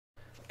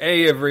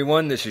Hey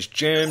everyone, this is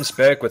James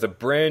back with a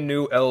brand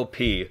new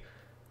LP.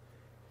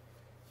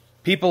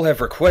 People have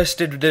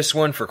requested this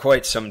one for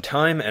quite some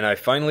time, and I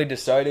finally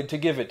decided to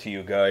give it to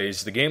you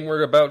guys. The game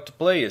we're about to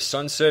play is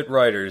Sunset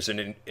Riders,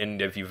 and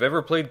if you've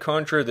ever played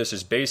Contra, this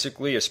is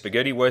basically a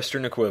spaghetti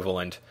western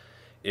equivalent.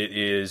 It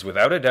is,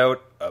 without a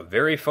doubt, a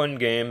very fun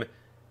game,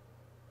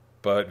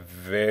 but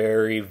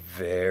very,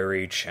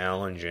 very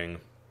challenging.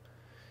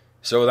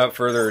 So without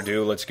further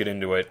ado, let's get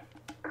into it.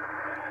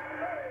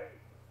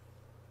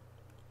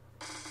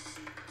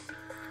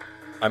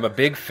 I'm a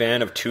big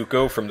fan of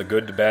Tuco from The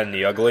Good, the Bad, and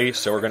the Ugly,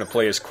 so we're going to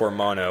play as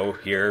Cormano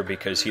here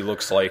because he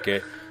looks like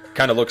it.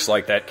 Kind of looks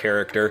like that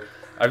character.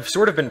 I've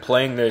sort of been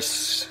playing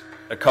this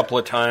a couple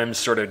of times,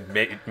 sort of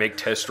make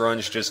test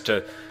runs just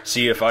to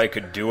see if I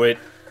could do it.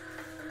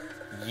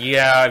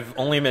 Yeah, I've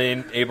only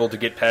been able to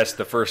get past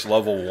the first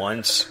level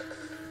once,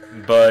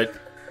 but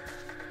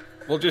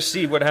we'll just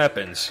see what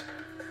happens.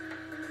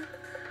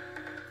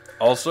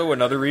 Also,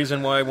 another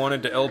reason why I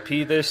wanted to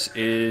LP this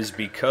is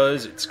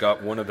because it's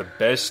got one of the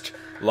best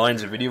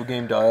lines of video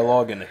game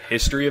dialogue in the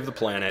history of the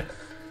planet.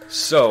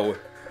 So,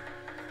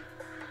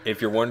 if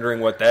you're wondering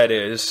what that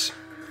is,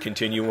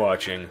 continue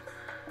watching.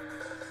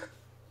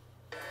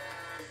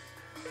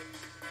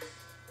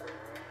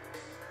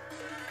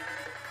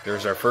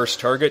 There's our first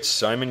target,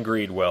 Simon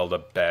Greedwell, the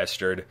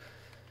bastard.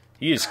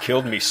 He has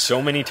killed me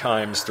so many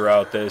times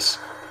throughout this.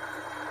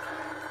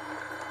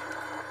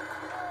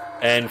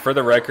 And for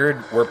the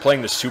record, we're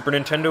playing the Super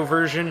Nintendo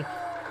version.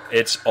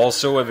 It's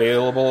also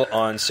available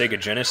on Sega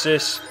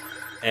Genesis,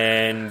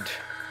 and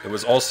it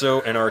was also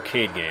an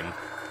arcade game.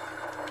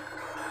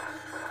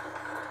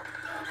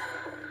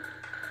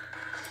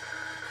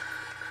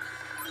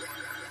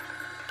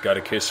 Got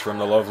a kiss from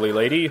the lovely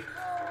lady.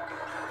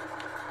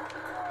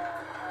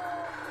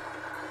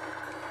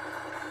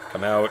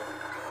 Come out.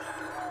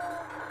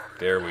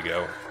 There we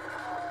go.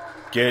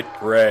 Get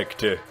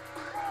wrecked.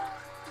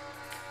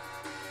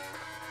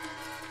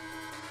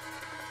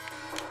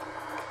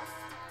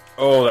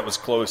 Oh, that was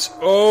close.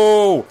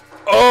 Oh!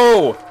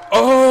 Oh!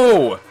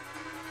 Oh!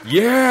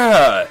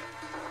 Yeah!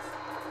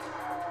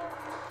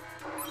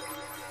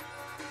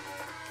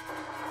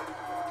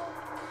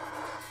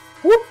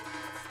 Whoop!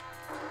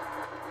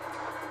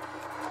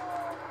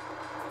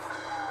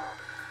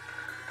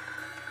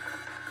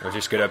 I'll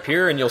just get up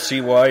here and you'll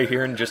see why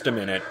here in just a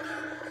minute.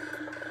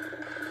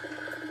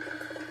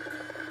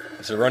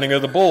 It's the running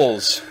of the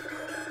bulls.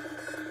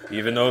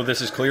 Even though this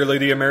is clearly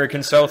the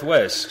American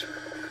Southwest.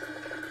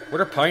 What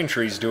are pine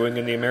trees doing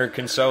in the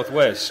American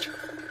Southwest?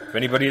 If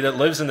anybody that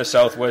lives in the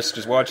Southwest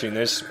is watching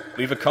this,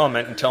 leave a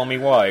comment and tell me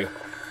why.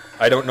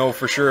 I don't know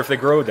for sure if they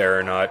grow there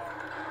or not.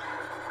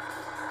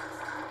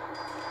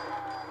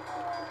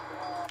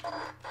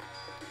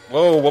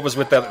 Whoa, what was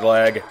with that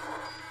lag?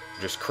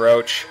 Just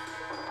crouch.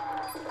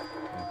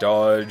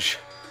 Dodge.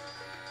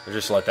 Or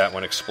just let that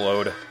one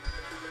explode.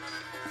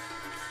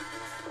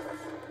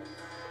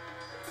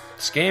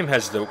 This game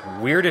has the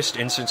weirdest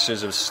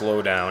instances of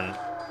slowdown.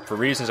 For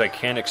reasons I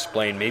can't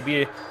explain.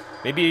 Maybe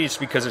it's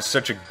because it's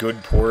such a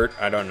good port.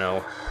 I don't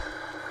know.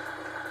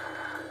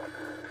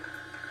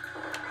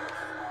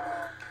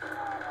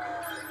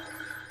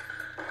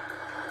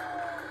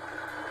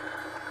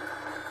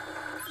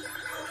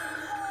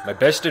 My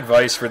best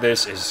advice for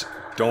this is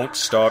don't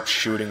stop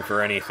shooting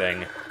for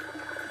anything.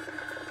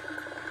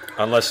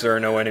 Unless there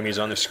are no enemies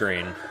on the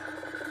screen.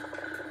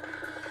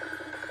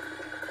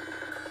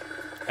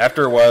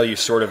 After a while, you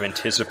sort of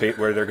anticipate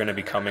where they're going to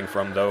be coming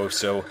from, though,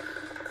 so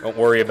don't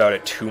worry about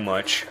it too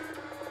much.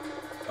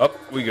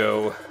 Up we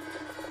go.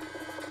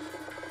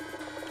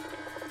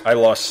 I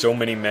lost so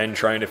many men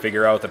trying to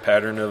figure out the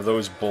pattern of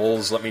those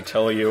bulls, let me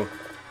tell you.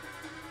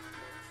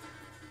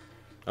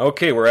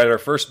 Okay, we're at our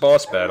first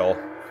boss battle.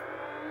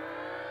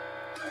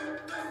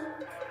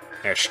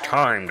 It's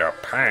time to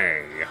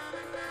pay.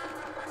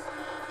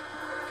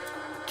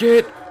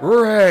 Get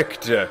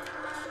wrecked!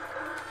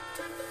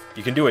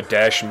 You can do a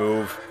dash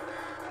move.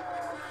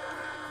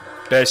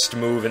 Best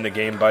move in the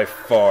game by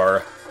far.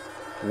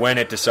 When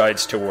it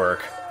decides to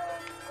work.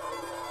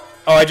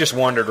 Oh, I just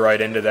wandered right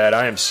into that.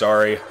 I am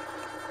sorry.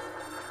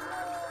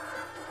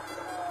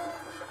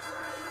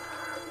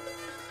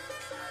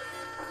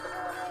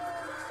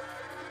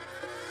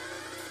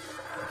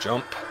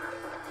 Jump.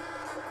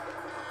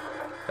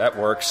 That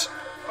works.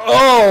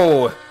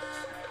 Oh!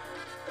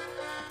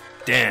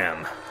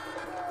 Damn.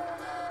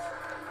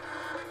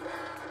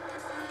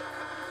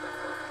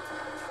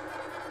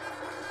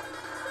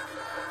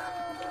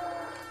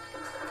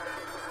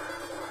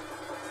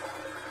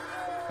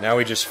 Now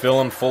we just fill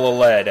them full of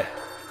lead.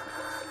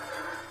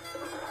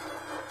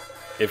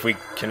 If we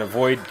can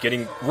avoid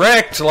getting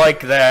wrecked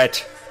like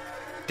that.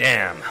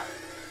 Damn.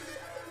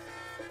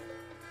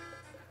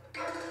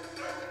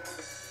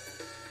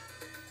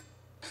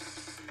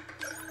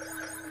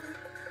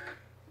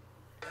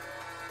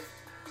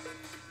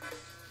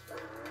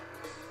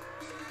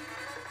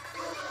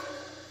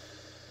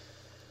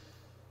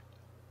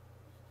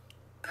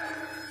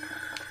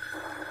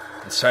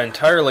 It's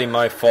entirely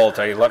my fault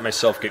I let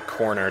myself get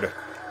cornered.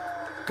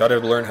 Gotta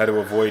learn how to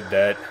avoid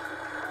that.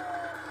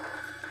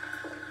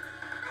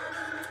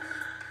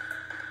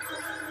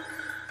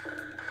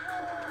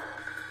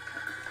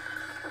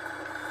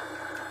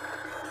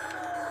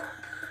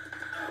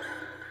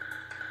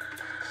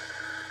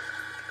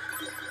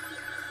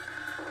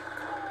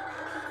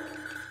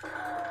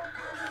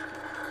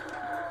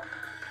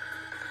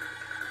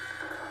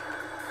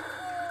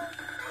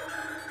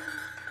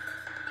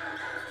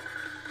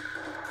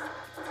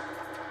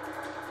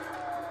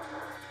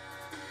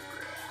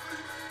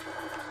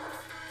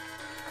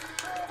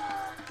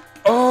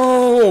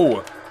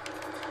 Oh!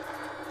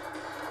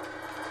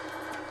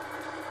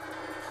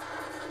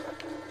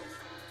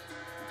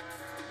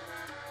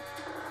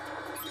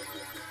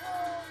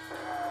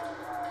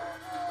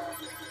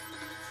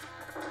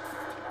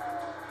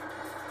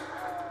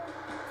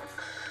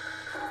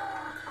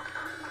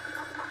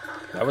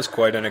 That was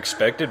quite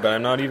unexpected, but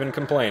I'm not even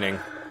complaining.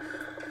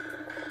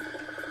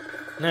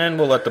 And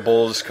we'll let the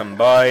bulls come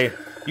by.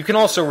 You can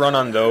also run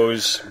on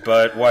those,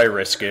 but why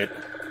risk it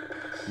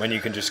when you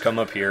can just come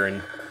up here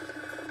and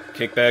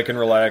kick back and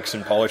relax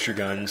and polish your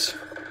guns.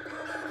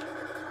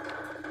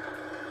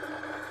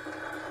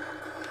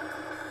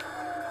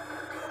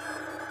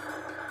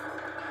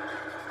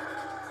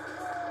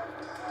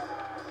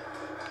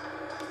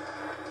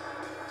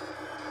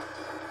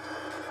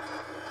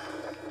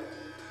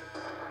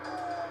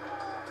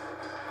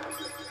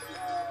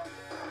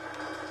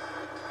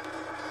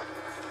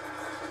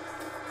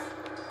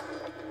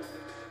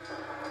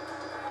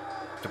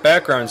 The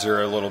backgrounds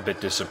are a little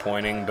bit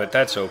disappointing, but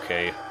that's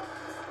okay.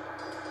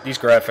 These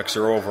graphics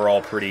are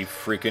overall pretty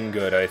freaking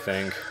good, I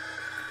think.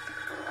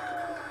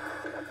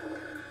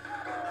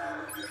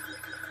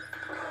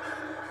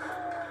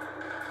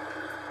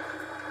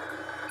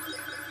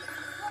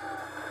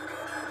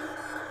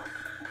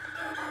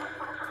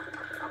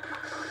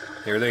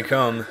 Here they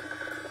come.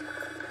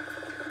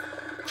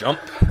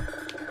 Jump.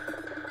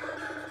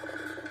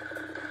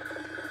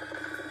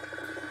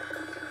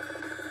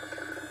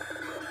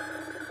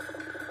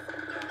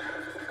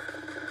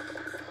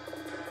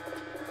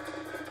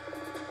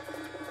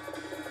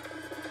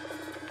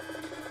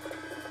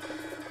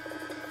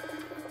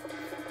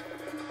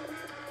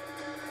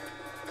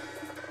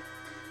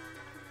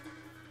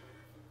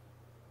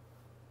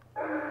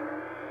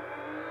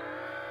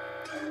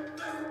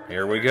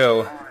 Here we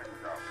go.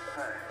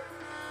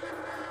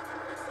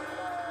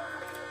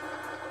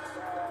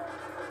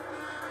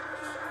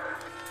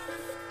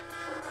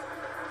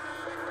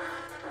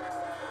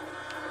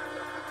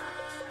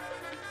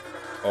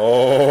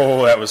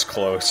 Oh, that was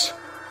close.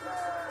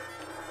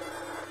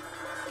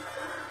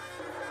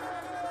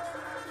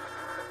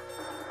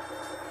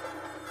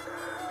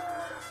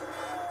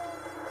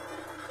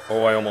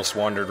 Oh, I almost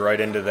wandered right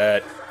into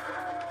that.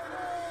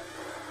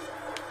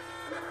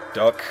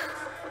 Duck.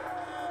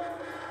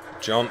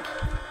 Jump.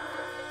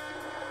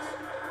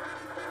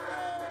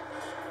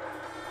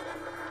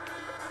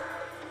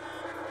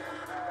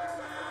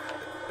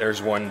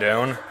 There's one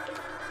down.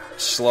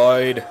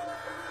 Slide.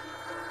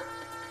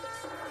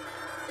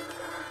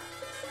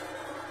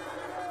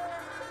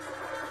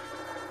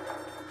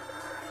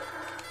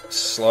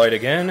 Slide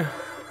again.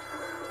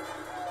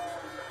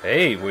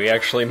 Hey, we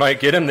actually might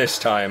get him this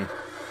time.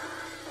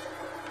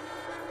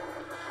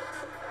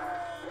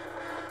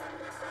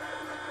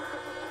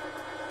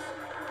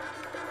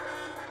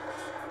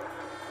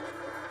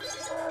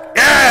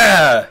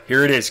 Yeah!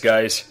 Here it is,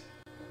 guys.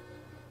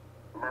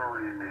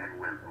 Marry me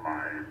with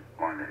my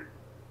money.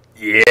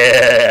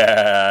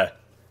 Yeah!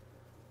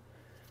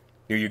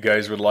 Knew you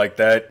guys would like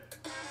that.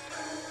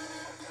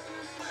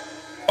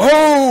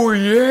 Oh,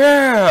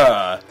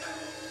 yeah!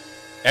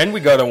 And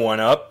we got a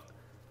 1-up.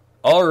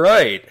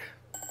 Alright.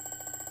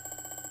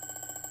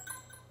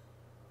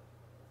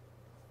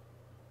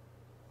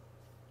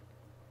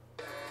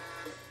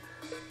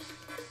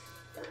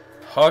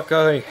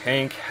 Hawkeye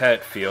Hank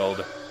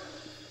Hatfield.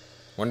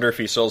 Wonder if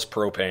he sells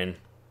propane.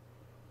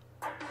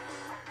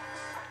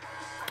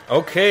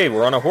 Okay,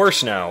 we're on a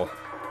horse now.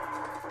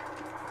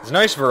 There's a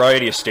nice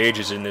variety of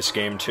stages in this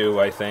game, too,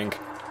 I think.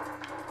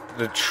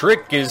 The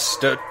trick is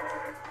to...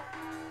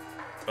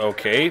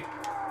 Okay.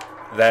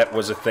 That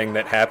was a thing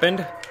that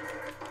happened.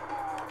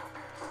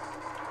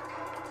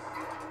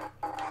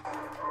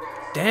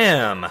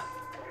 Damn.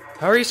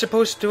 How are you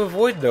supposed to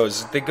avoid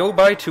those? They go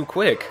by too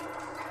quick.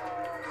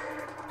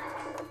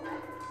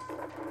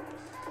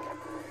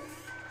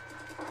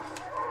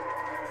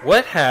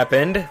 What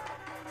happened?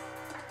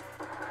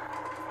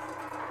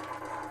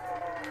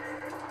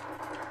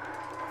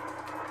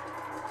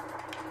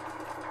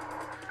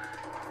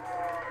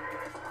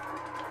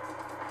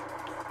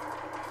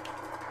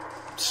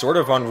 Sort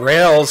of on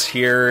rails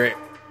here,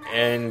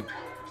 and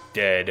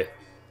dead.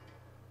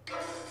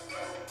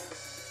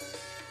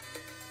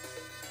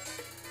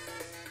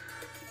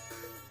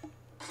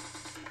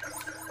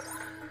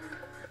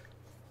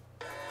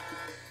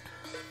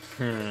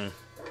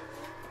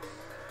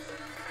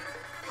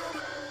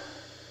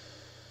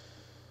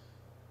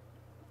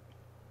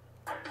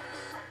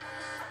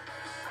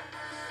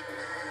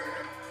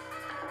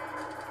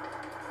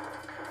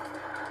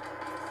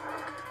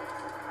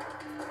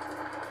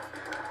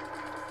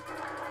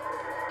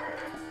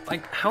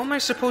 Like, how am I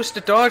supposed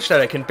to dodge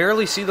that? I can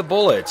barely see the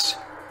bullets.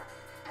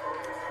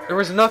 There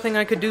was nothing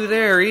I could do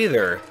there,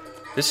 either.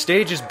 This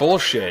stage is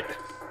bullshit.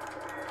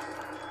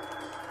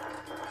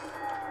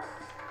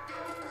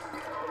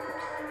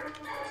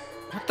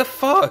 What the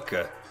fuck?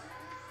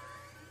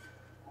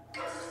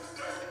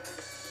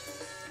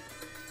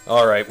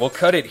 Alright, we'll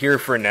cut it here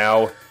for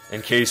now,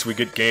 in case we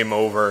get game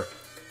over.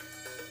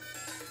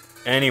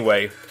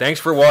 Anyway,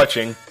 thanks for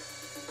watching.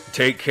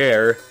 Take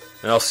care,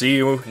 and I'll see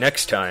you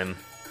next time.